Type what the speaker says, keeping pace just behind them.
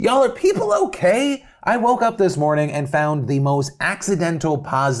Y'all, are people okay? I woke up this morning and found the most accidental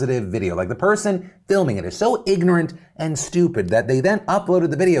positive video. Like, the person filming it is so ignorant and stupid that they then uploaded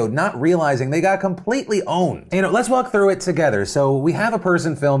the video not realizing they got completely owned. You know, let's walk through it together. So we have a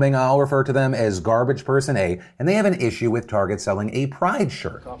person filming, I'll refer to them as Garbage Person A, and they have an issue with Target selling a Pride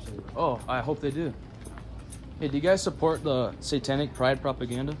shirt. Oh, I hope they do. Hey, do you guys support the satanic Pride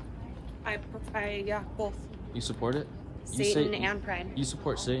propaganda? Yeah, both. You support it? Satan and Pride. You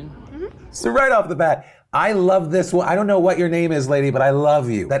support Satan? Mm-hmm. So right off the bat, I love this one. I don't know what your name is, lady, but I love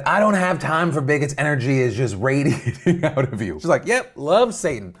you. That I don't have time for bigots energy is just radiating out of you. She's like, yep, love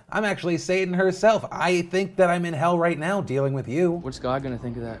Satan. I'm actually Satan herself. I think that I'm in hell right now dealing with you. What's God gonna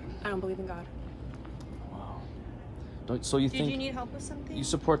think of that? I don't believe in God. Wow. So you think... Did you need help with something? You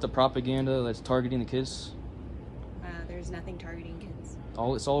support the propaganda that's targeting the kids? There's nothing targeting kids.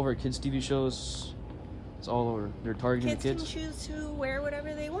 It's all over kids' TV shows. It's all over. They're targeting the kids. Kids can choose to wear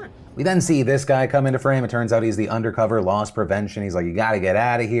whatever they want. We then see this guy come into frame. It turns out he's the undercover loss prevention. He's like, you gotta get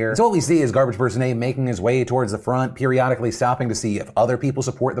out of here. So what we see is Garbage Person A making his way towards the front, periodically stopping to see if other people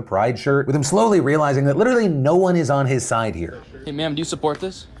support the Pride shirt, with him slowly realizing that literally no one is on his side here. Hey, ma'am, do you support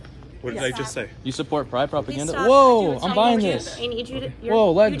this? What did I just say? You support Pride propaganda? Stop. Whoa, I'm buying this. I need you to...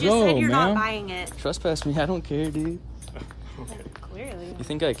 Whoa, let go, man. You just go, said you're man. not buying it. Trespass me, I don't care, dude. Clearly. You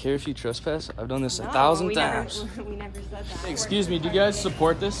think I care if you trespass? I've done this 1,000 times. We never said that. Excuse me, do you guys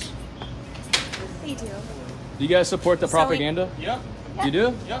support this? They do. Do you guys support the propaganda? Yep. You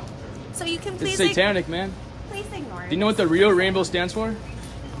do? Yep. So you can It's please... satanic, man. Please ignore it. Do you know what the real rainbow stands for?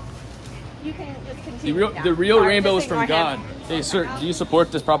 You can just continue. The real Sorry, rainbow just is from ignore God. him. Hey, sir, do you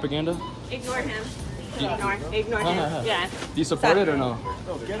support this propaganda? Ignore him. Ignore him. Yeah. Do you support it or no?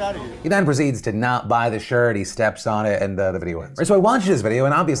 Get out of here. He then proceeds to not buy the shirt. He steps on it, and the video ends. Right, so I watched this video,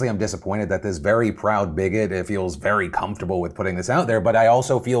 and obviously I'm disappointed that this very proud bigot feels very comfortable with putting this out there, but I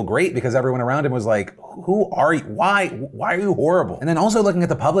also feel great because everyone around him was like, who are you? Why are you horrible? And then also looking at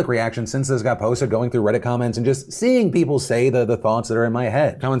the public reaction since this got posted, going through Reddit comments, and just seeing people say the thoughts that are in my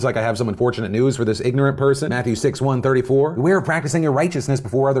head. Comments like, I have some unfortunate news for this ignorant person. Matthew 6:134. Beware of practicing your righteousness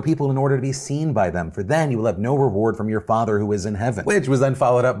before other people in order to be seen by them, for then you will have no reward from your Father who is in heaven. Which was then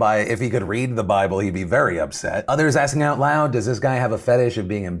followed up by, if he could read the Bible, he'd be very upset. Others asking out loud, does this guy have a fetish of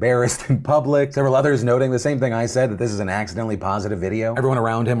being embarrassed in public? Several others noting the same thing I said, that this is an accidentally positive video. Everyone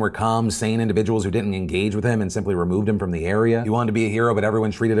around him were calm, sane individuals who didn't engage with him and simply removed him from the area. He wanted to be a hero, but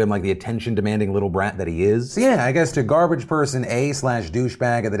everyone treated him like the attention-demanding little brat that he is. So yeah, I guess to Garbage Person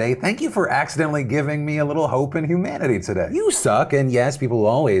A/douchebag of the day, thank you for accidentally giving me a little hope in humanity today. You suck, and yes, people will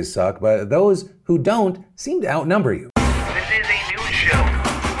always suck, but those who don't seem to outnumber you. This is a news show.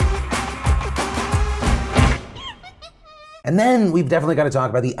 And then we've definitely got to talk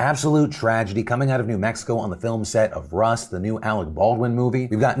about the absolute tragedy coming out of New Mexico on the film set of Rust, the new Alec Baldwin movie.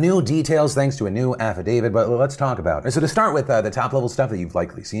 We've got new details thanks to a new affidavit, but let's talk about it. So to start with the top level stuff that you've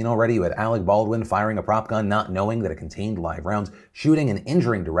likely seen already, you had Alec Baldwin firing a prop gun not knowing that it contained live rounds, shooting and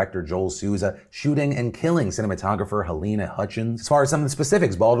injuring director Joel Souza, shooting and killing cinematographer Helena Hutchins. As far as some of the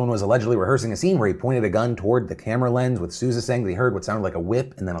specifics, Baldwin was allegedly rehearsing a scene where he pointed a gun toward the camera lens, with Souza saying that he heard what sounded like a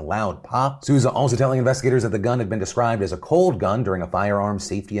whip and then a loud pop. Souza also telling investigators that the gun had been described as a cold gun during a firearms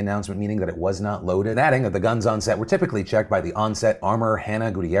safety announcement, meaning that it was not loaded, adding that the guns on set were typically checked by the on-set armor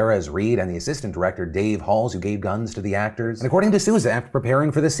Hannah Gutierrez-Reed and the assistant director Dave Halls, who gave guns to the actors. And according to Souza, after preparing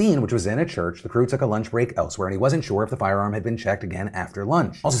for the scene, which was in a church, the crew took a lunch break elsewhere, and he wasn't sure if the firearm had been checked again after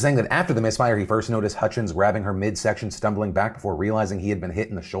lunch. Also saying that after the misfire, he first noticed Hutchins grabbing her midsection, stumbling back before realizing he had been hit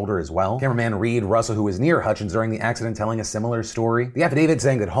in the shoulder as well. Cameraman Reed Russell, who was near Hutchins during the accident, telling a similar story. The affidavit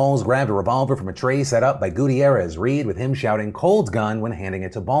saying that Halls grabbed a revolver from a tray set up by Gutierrez-Reed, with him shouting "cold gun" when handing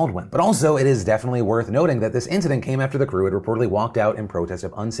it to Baldwin. But also, it is definitely worth noting that this incident came after the crew had reportedly walked out in protest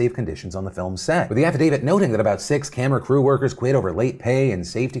of unsafe conditions on the film set, with the affidavit noting that about 6 camera crew workers quit over late pay and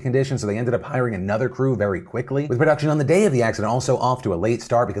safety conditions, so they ended up hiring another crew very quickly, with production on the day of the accident also off to a late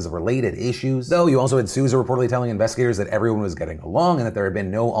start because of related issues. Though you also had Souza reportedly telling investigators that everyone was getting along and that there had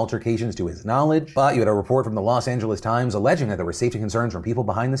been no altercations to his knowledge. But you had a report from the Los Angeles Times alleging that there were safety concerns from people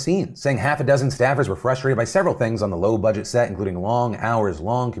behind the scenes, saying half a dozen staffers were frustrated by several things on the low-budget set, including long hours,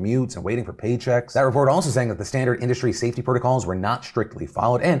 long commutes, and waiting for paychecks. That report also saying that the standard industry safety protocols were not strictly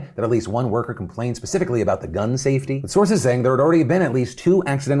followed, and that at least one worker complained specifically about the gun safety, with sources saying there had already been at least 2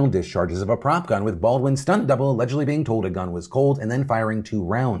 accidental discharges of a prop gun, with Baldwin's stunt double allegedly being told a gun was cold and then firing 2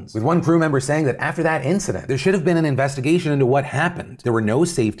 rounds, with one crew member saying that after that incident, there should have been an investigation into what happened. There were no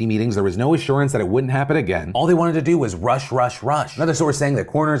safety meetings, there was no assurance that it wouldn't happen again. All they wanted to do was rush. Another source saying that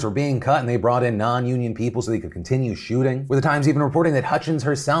corners were being cut and they brought in non-union people so they could continue shooting. shooting, with the Times even reporting that Hutchins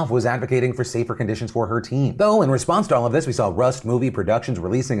herself was advocating for safer conditions for her team. Though, in response to all of this, we saw Rust Movie Productions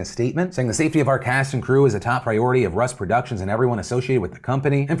releasing a statement saying the safety of our cast and crew is a top priority of Rust Productions and everyone associated with the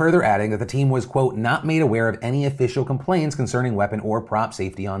company, and further adding that the team was, quote, not made aware of any official complaints concerning weapon or prop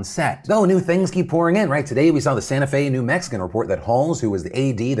safety on set. Though new things keep pouring in, right? Today we saw the Santa Fe, New Mexican report that Halls, who was the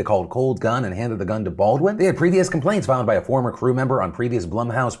AD that called cold gun and handed the gun to Baldwin, they had previous complaints filed by a former crew member on previous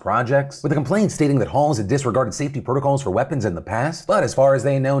Blumhouse projects, with the complaints stating that Halls had disregarded safety protocols for weapons in the past. But as far as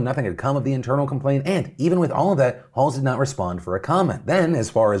they know, nothing had come of the internal complaint, and even with all of that, Halls did not respond for a comment. Then, as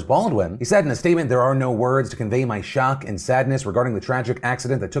far as Baldwin, he said in a statement, there are no words to convey my shock and sadness regarding the tragic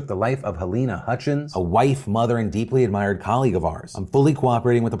accident that took the life of Helena Hutchins, a wife, mother, and deeply admired colleague of ours. I'm fully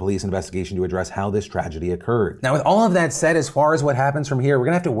cooperating with the police investigation to address how this tragedy occurred. Now, with all of that said, as far as what happens from here, we're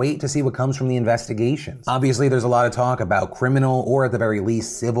gonna have to wait to see what comes from the investigations. Obviously, there's a lot of talk about criminal or at the very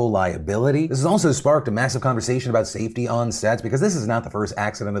least civil liability. This has also sparked a massive conversation about safety on sets because this is not the first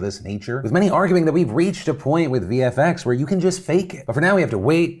accident of this nature, with many arguing that we've reached a point with VFX where you can just fake it. But for now, we have to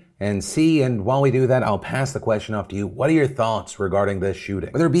wait and see, and while we do that, I'll pass the question off to you. What are your thoughts regarding this shooting?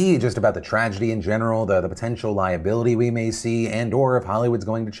 Whether it be just about the tragedy in general, the potential liability we may see, and or if Hollywood's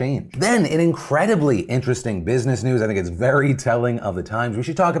going to change. Then, in incredibly interesting business news, I think it's very telling of the times, we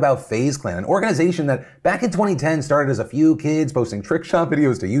should talk about FaZe Clan, an organization that back in 2010 started as a few kids posting trick shot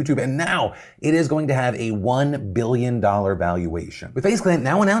videos to YouTube, and now it is going to have a $1 billion valuation. With FaZe Clan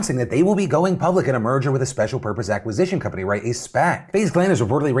now announcing that they will be going public in a merger with a special purpose acquisition company, right? A SPAC. FaZe Clan is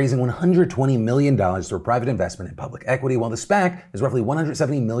reportedly raising $120 million through private investment in public equity, while the SPAC is roughly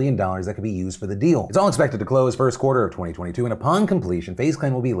 $170 million that could be used for the deal. It's all expected to close first quarter of 2022, and upon completion, FaZe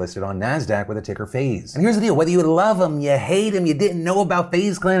Clan will be listed on NASDAQ with a ticker FaZe. And here's the deal, whether you love them, you hate them, you didn't know about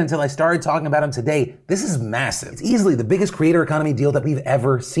FaZe Clan until I started talking about them today, this is massive. It's easily the biggest creator economy deal that we've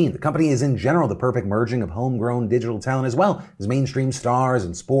ever seen. The company is in general the perfect merging of homegrown digital talent as well as mainstream stars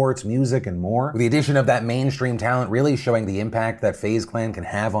in sports, music, and more, with the addition of that mainstream talent really showing the impact that FaZe Clan can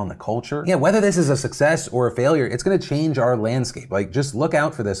have on the culture. Yeah, whether this is a success or a failure, it's going to change our landscape. Like, just look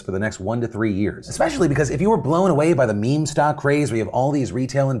out for this for the next 1 to 3 years. Especially because if you were blown away by the meme stock craze where you have all these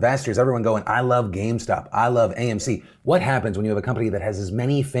retail investors, everyone going, I love GameStop, I love AMC. What happens when you have a company that has as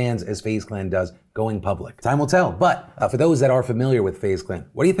many fans as FaZe Clan does going public? Time will tell. But for those that are familiar with FaZe Clan,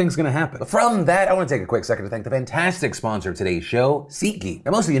 what do you think is going to happen? But from that, I want to take a quick second to thank the fantastic sponsor of today's show, SeatGeek.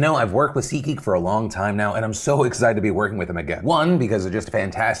 Now, most of you know I've worked with SeatGeek for a long time now, and I'm so excited to be working with them again. One, because they're just a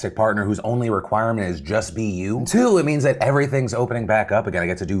fantastic partner whose only requirement is just be you. And two, it means that everything's opening back up again. I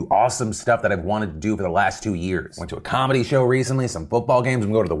get to do awesome stuff that I've wanted to do for the last 2 years. Went to a comedy show recently, some football games,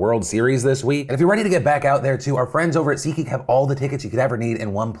 and go to the World Series this week. And if you're ready to get back out there too, our friends over at SeatGeek have all the tickets you could ever need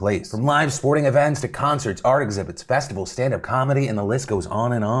in one place. From live sporting events to concerts, art exhibits, festivals, stand-up comedy, and the list goes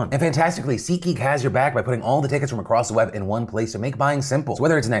on and on. And fantastically, SeatGeek has your back by putting all the tickets from across the web in one place to make buying simple. So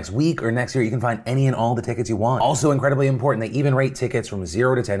whether it's next week or next year, you can find any and all the tickets you want. Also incredibly important, they even rate tickets from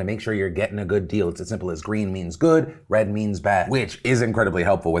 0 to 10 to make sure you're getting a good deal. It's as simple as green means good, red means bad, which is incredibly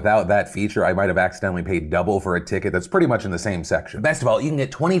helpful. Without that feature, I might have accidentally paid double for a ticket that's pretty much in the same section. Best of all, you can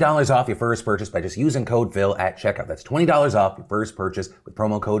get $20 off your first purchase by just using code Phil at checkout. That's $20 off your first purchase with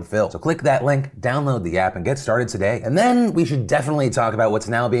promo code Phil. So click that link, download the app, and get started today. And then we should definitely talk about what's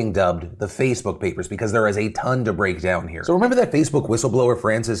now being dubbed the Facebook papers, because there is a ton to break down here. So remember that Facebook whistleblower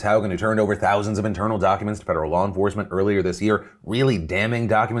Frances Haugen who turned over thousands of internal documents to federal law enforcement earlier this year, really damning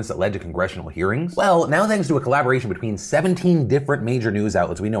documents that led to congressional hearings? Well, now thanks to a collaboration between 17 different major news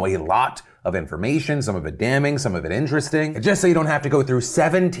outlets, we know a lot of information, some of it damning, some of it interesting. And just so you don't have to go through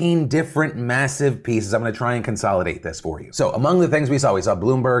 17 different massive pieces, I'm going to try and consolidate this for you. So among the things we saw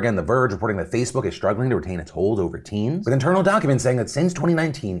Bloomberg and The Verge reporting that Facebook is struggling to retain its hold over teens, with internal documents saying that since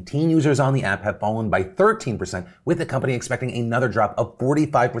 2019, teen users on the app have fallen by 13%, with the company expecting another drop of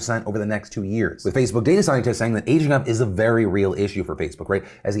 45% over the next 2 years. With Facebook data scientists saying that aging up is a very real issue for Facebook, right?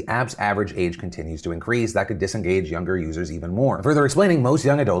 As the app's average age continues to increase, that could disengage younger users even more. And further explaining, most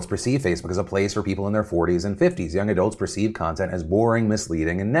young adults perceive Facebook as a place for people in their 40s and 50s. Young adults perceive content as boring,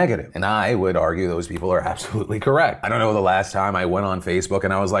 misleading, and negative. And I would argue those people are absolutely correct. I don't know the last time I went on Facebook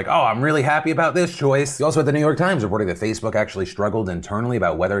and I was like, oh, I'm really happy about this choice. You also had the New York Times reporting that Facebook actually struggled internally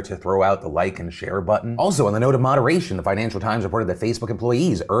about whether to throw out the like and share button. Also, on the note of moderation, the Financial Times reported that Facebook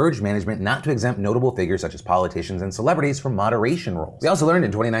employees urged management not to exempt notable figures such as politicians and celebrities from moderation roles. We also learned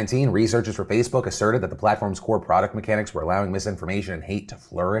in 2019, researchers for Facebook asserted that the platform's core product mechanics were allowing misinformation and hate to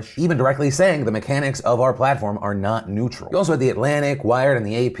flourish. Even directly directly saying the mechanics of our platform are not neutral. You also had The Atlantic, Wired, and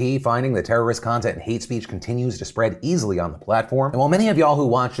the AP finding that terrorist content and hate speech continues to spread easily on the platform. And while many of y'all who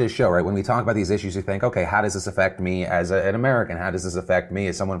watch this show, right, when we talk about these issues, you think, okay, how does this affect me as an American? How does this affect me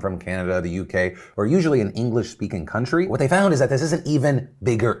as someone from Canada, the UK, or usually an English-speaking country? What they found is that this is an even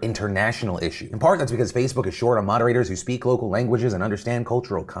bigger international issue. In part, that's because Facebook is short on moderators who speak local languages and understand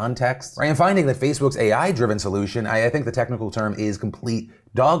cultural contexts. Right? And finding that Facebook's AI-driven solution, I think the technical term is complete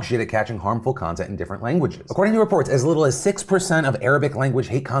dog shit at catching harmful content in different languages. According to reports, as little as 6% of Arabic language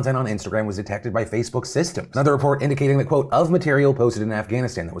hate content on Instagram was detected by Facebook systems. Another report indicating that, quote, of material posted in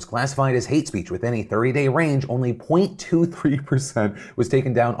Afghanistan that was classified as hate speech within a 30-day range, only 0.23% was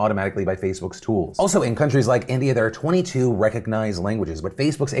taken down automatically by Facebook's tools. Also, in countries like India, there are 22 recognized languages, but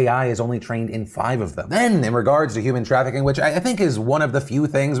Facebook's AI is only trained in 5 of them. Then, in regards to human trafficking, which I think is one of the few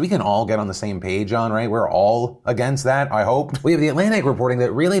things we can all get on the same page on, right? We're all against that, I hope. We have The Atlantic reporting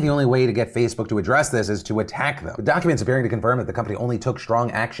that really the only way to get Facebook to address this is to attack them, with documents appearing to confirm that the company only took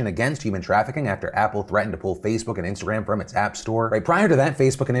strong action against human trafficking after Apple threatened to pull Facebook and Instagram from its App Store. Right prior to that,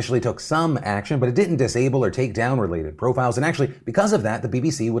 Facebook initially took some action, but it didn't disable or take down related profiles, and actually, because of that, the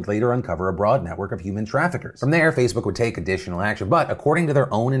BBC would later uncover a broad network of human traffickers. From there, Facebook would take additional action, but according to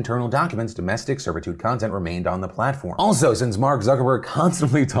their own internal documents, domestic servitude content remained on the platform. Also, since Mark Zuckerberg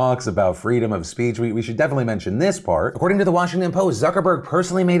constantly talks about freedom of speech, we should definitely mention this part. According to the Washington Post, Zuckerberg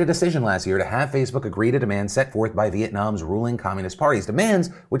personally made a decision last year to have Facebook agree to demands set forth by Vietnam's ruling Communist Party's demands,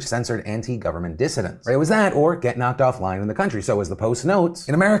 which censored anti-government dissidents. Right, it was that or get knocked offline in the country. So as the Post notes,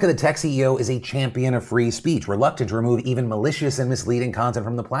 in America, the tech CEO is a champion of free speech, reluctant to remove even malicious and misleading content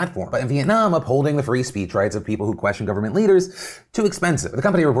from the platform. But in Vietnam, upholding the free speech rights of people who question government leaders, too expensive. The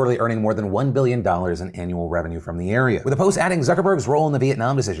company reportedly earning more than $1 billion in annual revenue from the area. With the Post adding Zuckerberg's role in the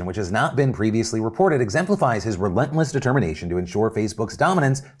Vietnam decision, which has not been previously reported, exemplifies his relentless determination to ensure Facebook's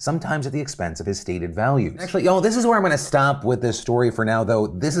dominance, sometimes at the expense of his stated values. Actually, y'all, this is where I'm going to stop with this story for now, though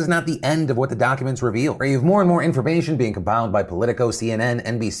this is not the end of what the documents reveal. Right, you have more and more information being compiled by Politico, CNN,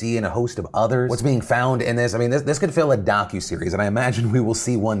 NBC, and a host of others. What's being found in this, I mean, this could fill a docuseries, and I imagine we will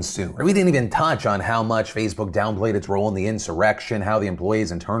see one soon. Right, we didn't even touch on how much Facebook downplayed its role in the insurrection, how the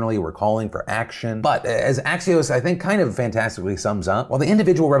employees internally were calling for action. But as Axios, I think, kind of fantastically sums up, while the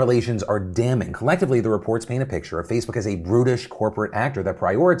individual revelations are damning, collectively the reports paint a picture of Facebook as a brutish corporate actor that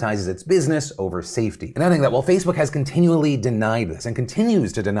prioritizes its business over safety. And adding that while Facebook has continually denied this and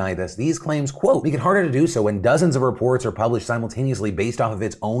continues to deny this, these claims, quote, make it harder to do so when dozens of reports are published simultaneously based off of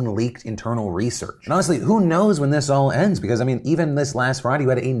its own leaked internal research. And honestly, who knows when this all ends? Because, I mean, even this last Friday, you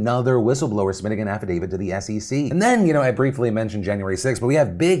had another whistleblower submitting an affidavit to the SEC. And then, I briefly mentioned January 6th, but we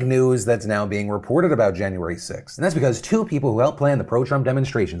have big news that's now being reported about January 6th. And that's because 2 people who helped plan the pro-Trump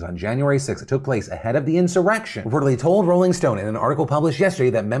demonstrations on January 6th that took place ahead of the insurrection reportedly told Rolling Stone in an article published yesterday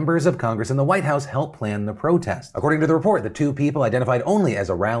that members of Congress and the White House helped plan the protest. According to the report, the 2 people identified only as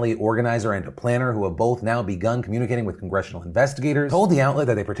a rally organizer and a planner who have both now begun communicating with congressional investigators told the outlet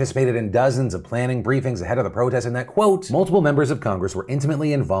that they participated in dozens of planning briefings ahead of the protest and that, quote, multiple members of Congress were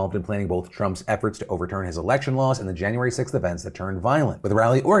intimately involved in planning both Trump's efforts to overturn his election loss and the January 6th events that turned violent, with the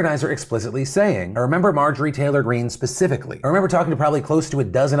rally organizer explicitly saying, I remember Marjorie Taylor Greene specifically. I remember talking to probably close to a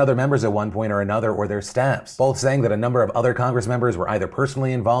dozen other members at one point or another or their staffs, both saying that a number of other Congress members were either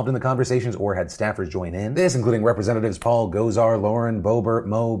personally involved in the conversations or had staffers join in. This including Representatives Paul Gosar, Lauren Boebert,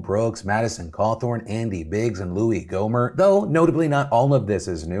 Mo Brooks, Madison Cawthorn, Andy Biggs, and Louis Gohmert. Though, notably, not all of this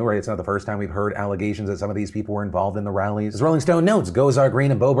is new, right? It's not the first time we've heard allegations that some of these people were involved in the rallies. As Rolling Stone notes, Gosar,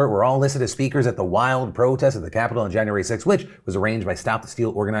 Green, and Boebert were all listed as speakers at the wild protest at the Capitol on January 6th, which was arranged by Stop the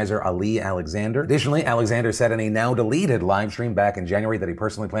Steal organizer Ali Alexander. Additionally, Alexander said in a now-deleted live stream back in January that he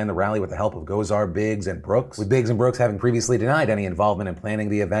personally planned the rally with the help of Gosar, Biggs, and Brooks, with Biggs and Brooks having previously denied any involvement in planning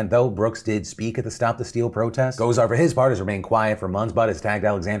the event, though Brooks did speak at the Stop the Steal protest. Gosar, for his part, has remained quiet for months, but has tagged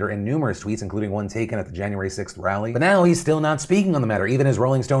Alexander in numerous tweets, including one taken at the January 6th rally. But now he's still not speaking on the matter, even as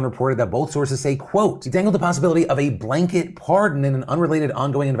Rolling Stone reported that both sources say, quote, he dangled the possibility of a blanket pardon in an unrelated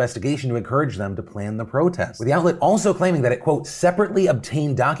ongoing investigation to encourage them to plan the protest, with the outlet also claiming that it, quote, separately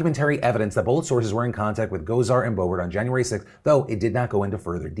obtained documentary evidence that both sources were in contact with Gosar and Boebert on January 6th, though it did not go into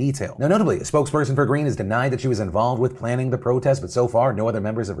further detail. Now, notably, a spokesperson for Green has denied that she was involved with planning the protest, but so far, no other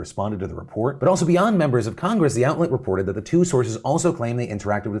members have responded to the report. But also beyond members of Congress, the outlet reported that the 2 sources also claim they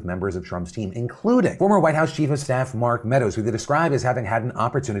interacted with members of Trump's team, including former White House Chief of Staff Mark Meadows, who they describe as having had an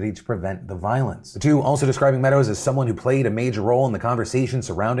opportunity to prevent the violence. The 2 also describing Meadows as someone who played a major role in the conversation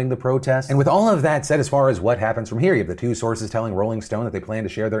surrounding the protest. And with all of that said, as far as what happens from here, you have the 2 sources telling Rolling Stone that they plan to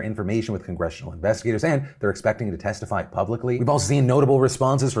share their information with congressional investigators and they're expecting to testify publicly. We've also seen notable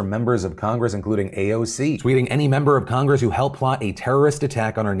responses from members of Congress, including AOC, tweeting any member of Congress who helped plot plot a terrorist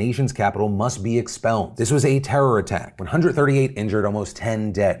attack on our nation's capital must be expelled. This was a terror attack. 138 injured, almost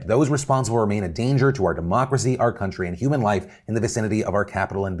 10 dead. Those responsible remain a danger to our democracy, our country, and human life in the vicinity of our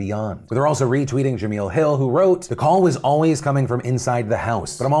capital and beyond. But they're also retweeting Jameel Hill, who wrote, "The call was always coming from inside the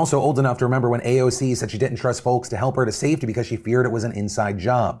house. But I'm also old enough to remember when AOC said she didn't trust folks to help her to safety because she feared it was an inside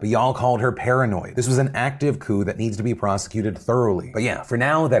job. But y'all called her paranoid. This was an active coup that needs to be prosecuted thoroughly." But yeah, for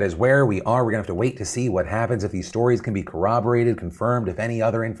now, that is where we are. We're gonna have to wait to see what happens, if these stories can be corroborated, confirmed, if any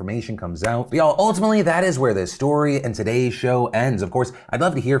other information comes out. But y'all, ultimately, that is where this story and today's show ends. Of course, I'd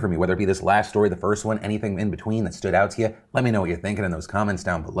love to hear from you, whether it be this last story, the first one, anything in between that stood out to you. Let me know what you're thinking in those comments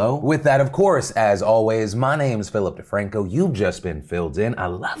down below. With that, of course, as always, my name's Philip DeFranco. You've just been filled in. I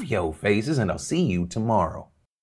love yo faces, and I'll see you tomorrow.